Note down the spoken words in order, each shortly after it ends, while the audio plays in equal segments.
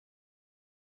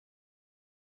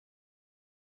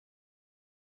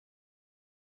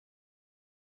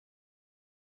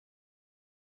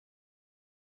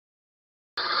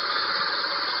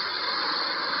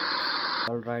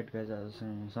all right guys आज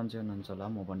चाहिँ सन्चै हुनुहुन्छ होला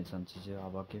म पनि सन्चै छु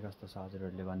अब के कस्तो छ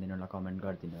हजुरहरूले भनिदिनु होला कमेन्ट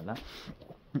गरिदिनु होला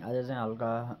आज चाहिँ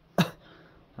हल्का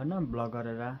हैन ब्लग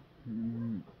गरेर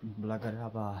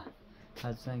अब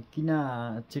आज चाहिँ किन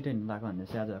छिटो हिँड्नु लाग्यो भन्दा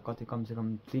चाहिँ आज कति कमसेकम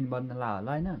 3 बज्न ला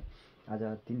होला हैन आज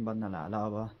 3 बज्न ला होला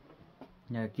अब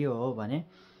यहाँ के हो भने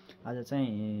आज चाहिँ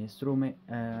सुरुमै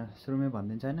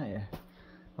भनिदिन्छु हैन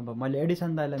अब मैले एडिसन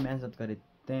दाइलाई म्यासेज गरेँ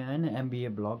त्यहाँ हैन एमबीए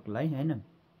ब्लगलाई हैन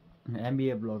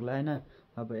एमबीए ब्लगलाई हैन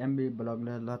अब एमबीए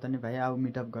ब्लगलाई ल त नि भाइ अब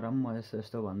मिटअप गरौँ म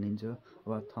यस्तो भनिदिन्छु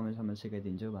अब समय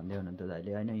सिकाइदिन्छु भन्दै हुनुहुन्थ्यो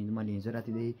दाइले हैन मैले हिजो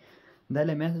रातिदेखि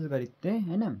दाइलाई म्यासेज गरेको थिएँ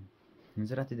हैन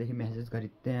हिजो रातिदेखि म्यासेज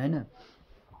गरेको थिएँ हैन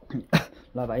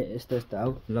ल भाइ यस्तो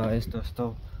आऊ ल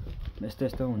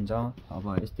यस्तो हुन्छ अब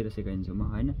यसतिर सिकाइदिन्छु म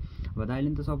हैन अब दाइले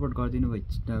नि त सपोर्ट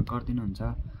गरिदिनुहुन्छ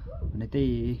भने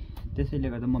त्यसैले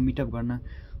गर्दा म मिटअप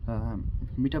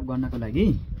गर्नको लागि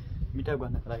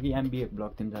एमबीए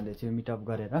ब्लग टिम जाँदैछु मिटअप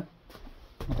गरेर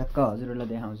टक्क हजुरहरूलाई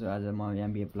देखाउँछु आज म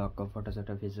एमबीए ब्लगको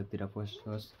फोटोसोटो फेसबुकतिर पोस्ट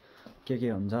के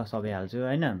हुन्छ सबै हाल्छु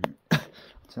हैन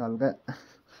हल्का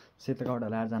सेतो कपडा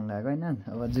लाएर जानु लाग्यो हैन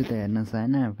अब जुत्ता हेर्नुहोस्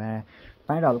हैन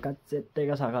पैँट हल्का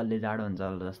चेतेको छ अलि जाडो हुन्छ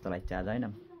जस्तो लाग्छ आज हैन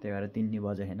त्यही भएर 3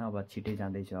 बजे हैन अब छिटै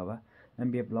जाँदैछु अब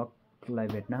एमबीए ब्लगलाई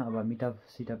भेट्न अब मिटअप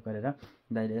सिटअप गरेर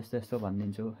दाइले यस्तो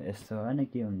भनिदिन्छु यस्तो हैन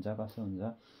के हुन्छ कसो हुन्छ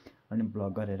अनि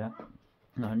ब्लग गरेर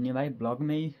अनि भाइ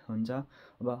ब्लगमै हुन्छ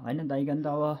अब हैन दाइका नि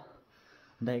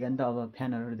त अब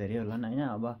फ्यानहरू धेरै होला नि हैन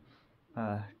अब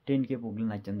 10K पुग्न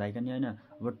लाग्छ नि दाइका नि हैन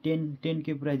अब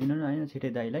 10K पुऱ्याइदिनु न हैन छिटै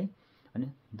दाइलाई अनि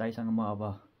दाइसँग म अब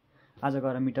आज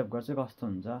गएर मिटअप गर्छु कस्तो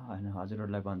हुन्छ हैन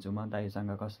हजुरहरूलाई भन्छु म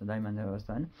दाइसँग कस्तो दाइ मान्छे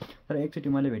कस्तो हैन तर एकचोटि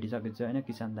मैले भेटिसकेको छु हैन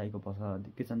किसान दाइको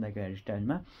हेयर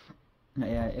स्टाइलमा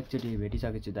एकचोटि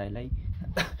भेटिसकेको छु दाइलाई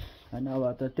हैन अब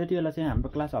त त्यति बेला चाहिँ हाम्रो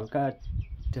क्लास हल्का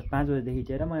 5 बजेदेखि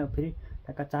चाहिँ म फेरि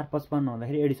टक्क 4:55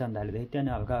 हुँदाखेरि एडिसन दाइले देखेँ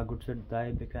त्यहाँ हल्का गुडसुट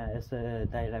दाइ बेका यस्तो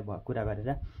दाइलाई कुरा गरेर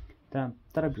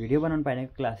तर भिडियो बनाउनु पाइने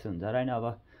क्लास हुन्छ र हैन अब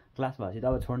क्लास भएपछि त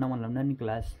अब छोड्न मन लाग्दैन नि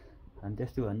क्लास अनि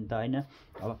त्यस्तो हो नि त हैन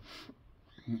अब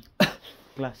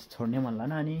क्लास छोड्ने मन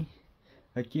लाग्न अनि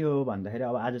के हो भन्दाखेरि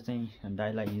अब आज चाहिँ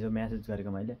दाइलाई हिजो म्यासेज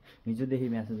गरेको मैले हिजोदेखि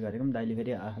म्यासेज गरेको पनि दाइले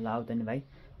फेरि ल आऊ त नि भाइ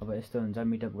अब यस्तो हुन्छ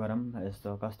मिटअप गरौँ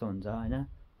यस्तो कस्तो हुन्छ हैन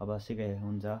अब सिकाइ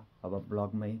हुन्छ अब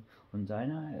ब्लगमै हुन्छ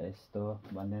हैन यस्तो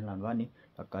भन्दै लानुभयो नि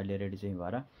टक्क अहिले रेडी चाहिँ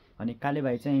भएर अनि काले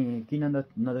भाइ चाहिँ किन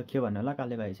नदेख्यो भन्नु होला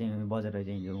काले भाइ चाहिँ बजेर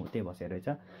चाहिँ हिजो त्यही बसेर रहेछ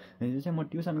हिजो चाहिँ म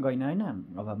ट्युसन गइनँ हैन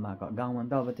अब गाउँमा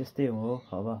त अब त्यस्तै हो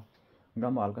अब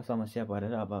गाउँमा हल्का समस्या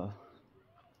परेर अब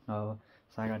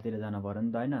सागरतिर जानु पर्यो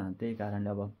नि त हैन त्यही कारणले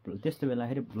अब त्यस्तो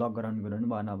बेलाखेरि ब्लग गराउने कुरो पनि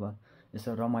भएन अब यसो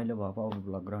रमाइलो भएको अब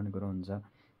ब्लग गराउने कुरो हुन्छ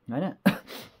हैन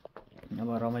अब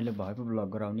रमाइलो भएको ब्लग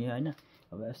गराउने हैन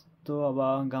अब यस्तो अब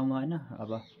गाउँमा हैन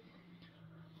अब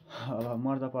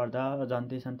मर्दा पर्दा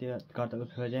जन्ती सन्ती गर्दा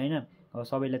फेरि हैन अब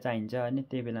सबैले चाहिन्छ हैन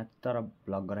त्यही बेला तर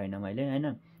ब्लग गराइन मैले हैन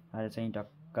आज चाहिँ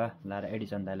टक्क लाएर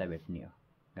एडिसन दाइलाई भेट्ने हो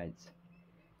गाइज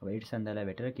अब एडिसन दाइलाई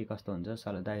भेटेर के कस्तो हुन्छ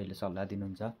दाइले सल्लाह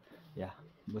दिनुहुन्छ या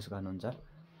बुझ गर्नुहुन्छ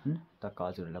हैन टक्क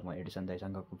हजुरहरूलाई म एडिसन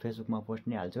दाइसँगको फेसबुकमा पोस्ट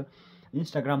नै हाल्छु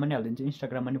इन्स्टाग्राममा नि हालिदिन्छु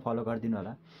इन्स्टाग्राममा नि फलो गरिदिनु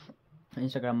होला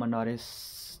इन्स्टाग्राममा नरेश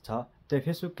छ त्यो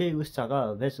फेसबुककै छ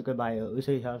फेसबुककै बायो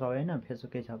उसै छ सबै हैन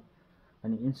फेसबुकै छ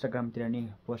अनि इन्स्टाग्रामतिर नि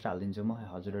पोस्ट हालिदिन्छु म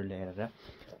हजुरहरूले हेरेर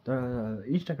तर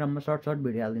इन्स्टाग्राममा सर्ट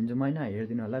भिडियो हालिदिन्छु म हैन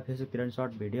हेरिदिनु होला फेसबुकतिर नि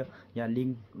सर्ट भिडियो या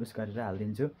लिङ्क गरेर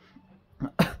हालिदिन्छु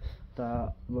त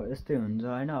अब यस्तै हुन्छ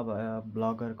हैन अब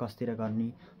ब्लगर कसतिर गर्ने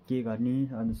के गर्ने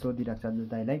अनि सोधिराख्छ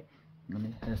दाइलाई अनि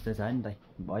यस्तै छ हैन दाइ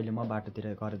अहिले म बाटोतिर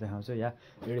गएर देखाउँछु या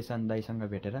एडिसन दाइसँग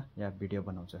भेटेर या भिडियो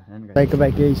बनाउँछु हैन दाइको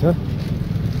बाइक यही छ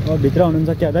अब भित्र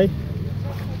हुनुहुन्छ क्या दाइ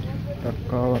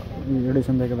टक्क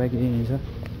एडिसन दाइको बाइक यही छ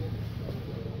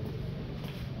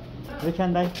रिक्सान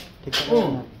दाइ ठिक छ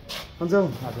हुन्छ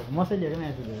हजुर मसै लिएर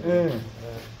म्यासेज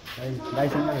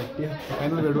दाइसँग भेट्यो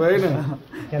फाइनल भेट भयो हैन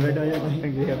त्यहाँ भेट भयो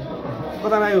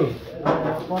कता आयो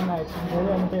पढ्न आएको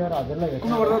अनि त्यही भएर हजुरलाई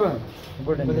भेट्नु पर्छ र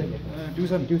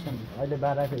ट्युसन अहिले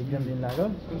 12 को एक्जाम दिन लाग्यो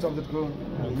कुन सब्जेक्टको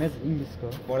म्याथ इङ्ग्लिसको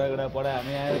पढा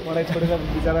हामी आएर पढाइ छोडेर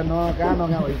बिचारा कहाँ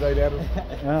भइसक्यो यार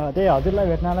त्यही हजुरलाई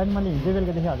भेट्नलाई पनि मैले हिजो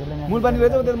बेलुकादेखि हजुरलाई मुलपानी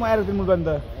गएछ म आएर त्यो मुलपानी त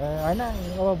हैन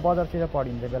अब बजारतिर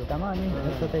पढिन्छ बेलुकामा अनि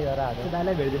त्यस्तो त्यही भएर हजुर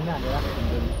दाइलाई भेटिदिनु हालेर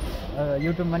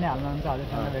युट्युबमा नि हाल्नुहुन्छ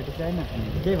हजुरसँग भेटेको छैन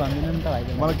केही भनिदिनु नि त भाइ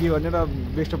मलाई के भन्ने र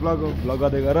बेस्ट ब्लग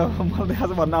गर्दै गर मलाई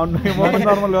आज भन्न आउनु म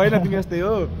नर्मल होइन तिमी यस्तै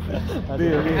हो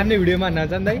हामीले भिडियोमा हान्न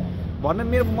जान्छ दाइ भन्न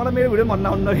मलाई मेरो भिडियो भन्न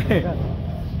आउनु के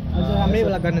राम्रै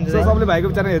ब्लग गर्नु सबले भाइको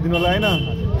विचार हेरिदिनु होला हैन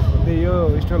त्यही यो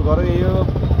स्टोर गर यो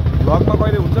ब्लगमा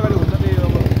कहिले हुन्छ त्यही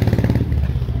अब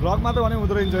ब्लगमा त भने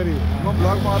हुँदो रहेछ फेरि म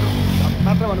ब्लगमा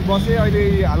मात्र भने बसेँ अहिले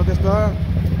हालत त्यस्तो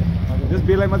यस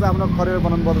बेलामा चाहिँ आफ्नो करियर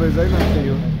बनाउनु पर्दो रहेछ हैन त्यही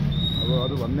हो अब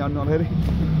अरू भन्ने आउनु फेरि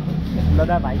ल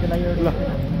दा भाइको लागि एउटा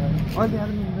अहिले यहाँ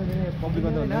पब्लिक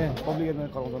गर्दा हुने पब्लिक गर्दा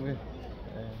कराउँछौँ कि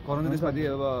कराउने त्यसपछि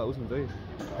अब उस हुन्छ कि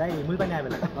दाइ मुलपानी आयो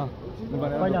बेला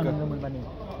कहिले आउनुहुन्छ मुलपानी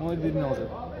म एक दिन आउँछु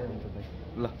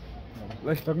ल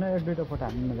ल स्टकमा एक दुईवटा फोटो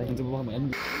हाल्नु दाइ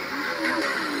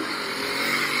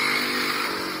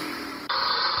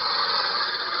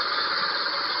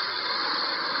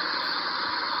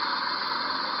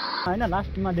होइन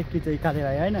लास्टमा देखिन्छ काले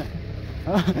भाइ होइन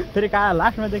फेरि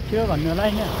लास्टमा देखियो भन्नु होला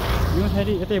होइन यो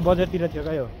फेरि यतै बजारतिर थियो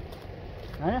क्या यो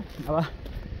होइन अब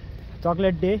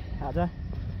चक्लेट डे आज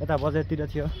यता बजारतिर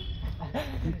थियो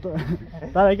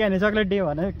तर के भने चक्लेट डे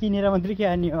भनेर किनेर मात्रै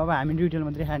खाने अब हामी रिटेल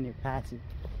मात्रै खाएपछि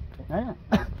होइन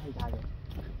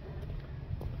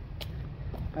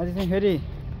अहिले चाहिँ फेरि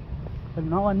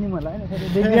नभन्ने होला होइन फेरि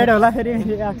देखिएर होला फेरि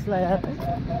एक्सलाई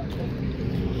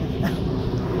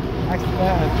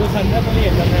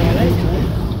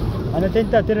होइन त्यही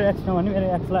त तेरो एक्स नभने मेरो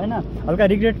एक्सलाई होइन हल्का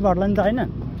रिग्रेट पर्ला नि त होइन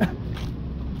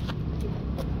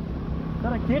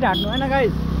तर के ढाट्नु होइन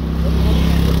गाइज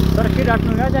तर के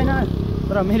ढाट्नु गाइज होइन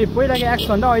तर मेरो पहिलाको एक्स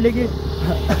भन्दा अहिले कि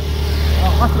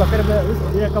अस्ति भर्खर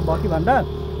ब्रेकअप भयो कि भन्दा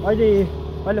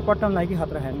अहिले पट्टाउनु लागि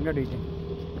खतरा खानु क्या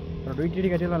दुइटै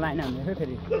टिकटलाई लाइन हान्ने थियो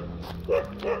फेरि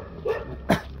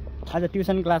आज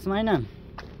ट्युसन क्लासमा होइन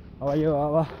अब यो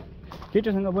अब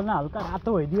केटीसँग बोल्न हल्का रातो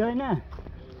भइदियो होइन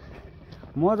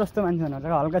म जस्तो मान्छे भनेर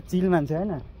चाहिँ हल्का चिल मान्छे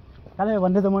होइन काले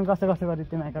भन्दै त मैले कस्तो गरिदियो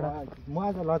त्यो माइकबाट म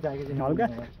आज लजाएको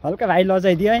हल्का भाइ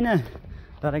लजाइदियो होइन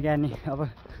तर क्या नि अब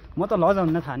म त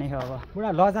लजाउन थाहा अब पुरा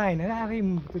लजा होइन आफै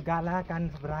गाला कान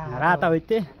राता होइ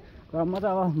थिएँ र म त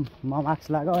अब म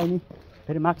मार्क्स लाग्यो अनि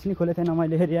फेरि मार्क्स नि खोलेको थिएन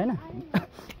मैले फेरि होइन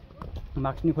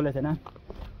मार्क्स नि खोलेको थिएन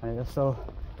अनि जस्तो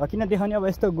किन देखाउने अब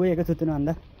यस्तो गएको छु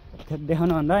तिनीभन्दा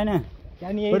देखाउनु भन्दा होइन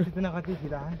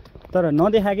तर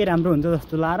नदेखाएकै राम्रो हुन्छ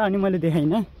जस्तो लाएर अनि मैले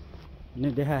देखाइनँ अनि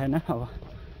देखाएन अब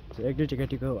एक दुई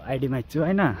केटीको आइडीमा छु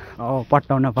होइन अब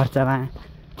पट्टाउन पर्छ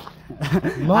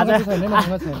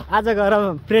आज गएर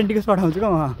फ्रेन्ड रिक्वेस्ट पठाउँछु क्या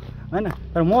म होइन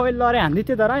तर मोबाइल लरे हान्दै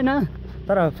थियो तर होइन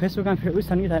तर फेसबुकमा उस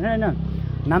छन् कि छैन होइन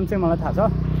नाम चाहिँ मलाई थाहा छ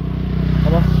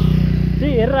अब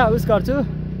त्यही हेरेर उस गर्छु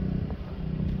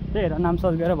त्यही हेरेर नाम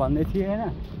सर्च गरेर भन्दै थिएँ होइन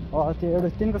अब त्यो एउटा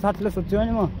तिनको साथीलाई सोध्छु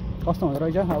होइन म कस्तो हुँदो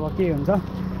रहेछ अब के हुन्छ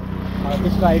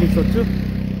त्यसको आइडी सोध्छु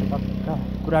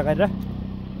कुरा गरेर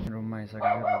रुममा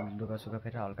आइसकेर दुःख सुख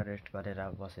फेरि हल्का रेस्ट गरेर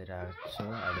बसेर छु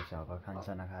अहिले चाहिँ अब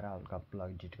खानासाना खाएर हल्का ब्लग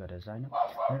एडिट गरेर होइन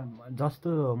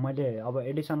जस्तो मैले अब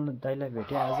एडिसन दाइलाई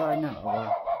भेटेँ आज होइन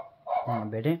अब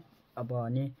भेटेँ अब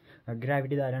अनि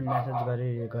ग्राभिटी दाइलाई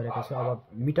मेसेज गरेको छु अब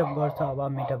मिटअप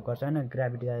गर्छ होइन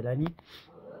ग्राभिटी दाइलाई नि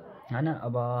होइन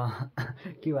अब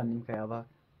के भन्नु खै अब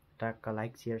ट्यागका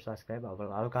लाइक सेयर सब्सक्राइब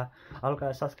अब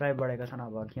हल्का सब्सक्राइब बढेको छन्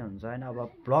अब के हुन्छ होइन अब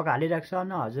ब्लग हालिरहेको छ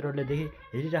होइन हजुरहरूले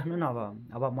हेरिराख्नु न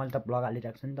अब मैले त ब्लग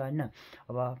हालिरहेको छु नि त होइन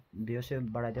अब भ्युज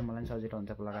बढाइदियो मलाई पनि सजिलो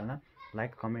हुन्छ ब्लग हाल्न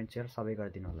लाइक कमेन्ट सेयर सबै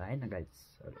गरिदिनु होला होइन गाइज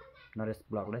नरेश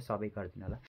ब्लगलाई सबै गरिदिनु होला